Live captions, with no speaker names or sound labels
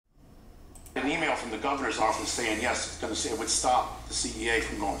An email from the governor's office saying yes, it's going to say it would stop the CEA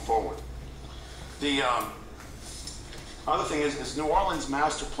from going forward. The other thing is New Orleans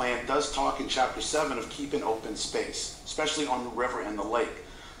master plan does talk in chapter 7 of keeping open space, especially on the river and the lake.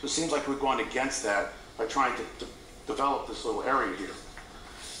 So it seems like we're going against that by trying to develop this little area here.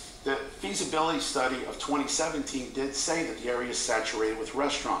 The feasibility study of 2017 did say that the area is saturated with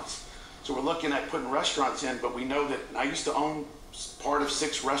restaurants. So we're looking at putting restaurants in, but we know that, I used to own part of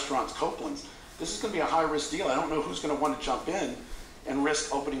 6 restaurants, Copeland's. This is going to be a high-risk deal. I don't know who's going to want to jump in and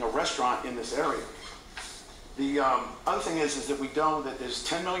risk opening a restaurant in this area. The other thing is that we know that there's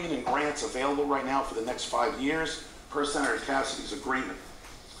 $10 million in grants available right now for the next 5 years per Senator Cassidy's agreement.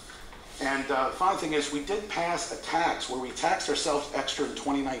 And the final thing is we did pass a tax where we taxed ourselves extra in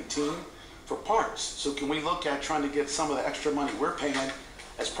 2019 for parks. So can we look at trying to get some of the extra money we're paying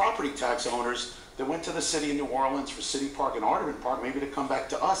as property tax owners that went to the city of New Orleans for City Park and Audubon Park, maybe to come back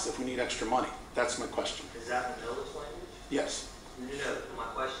to us if we need extra money? That's my question. Is that the millage language? Yes. No. My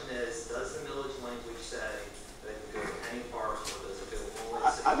question is, does the millage language say that it can go to any parks, or does it go only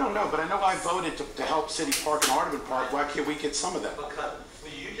to city? I don't know, but I know I voted to help City Park and Audubon Park. Why can't we get some of that? Because,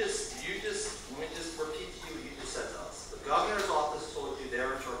 well, let me just repeat to you what you just said to us. The governor's office told you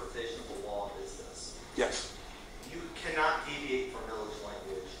their interpretation of the law is this. Yes. You cannot deviate from millage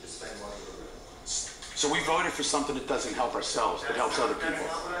language to spend money for revenue. So we voted for something that doesn't help ourselves, but helps other people.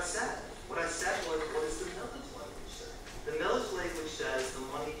 That's not what I said. What I said was, what does the millage language say? The millage language says the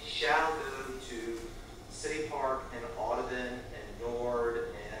money shall go to City Park and Audubon and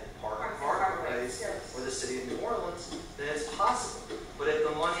Nord and Park and Parkways, or the city of New Orleans, then it's possible. But if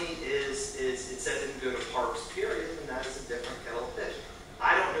the money it said it didn't go to parks, period, then that is a different kettle of fish.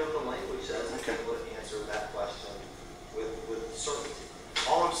 I don't know what the language says. I can't answer that question with certainty.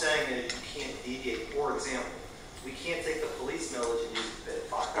 All I'm saying is you can't deviate. For example, we can't take the police millage and use it to pay a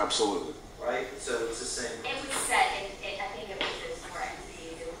fine. Absolutely. Right? So it's the same. It was set, I think it was this for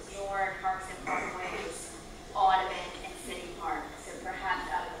entities. It was Nord, Parks and Parkways, Audubon, and City Park. So perhaps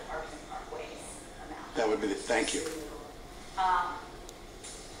out of the Parks and Parkways amount. That would be the, thank you.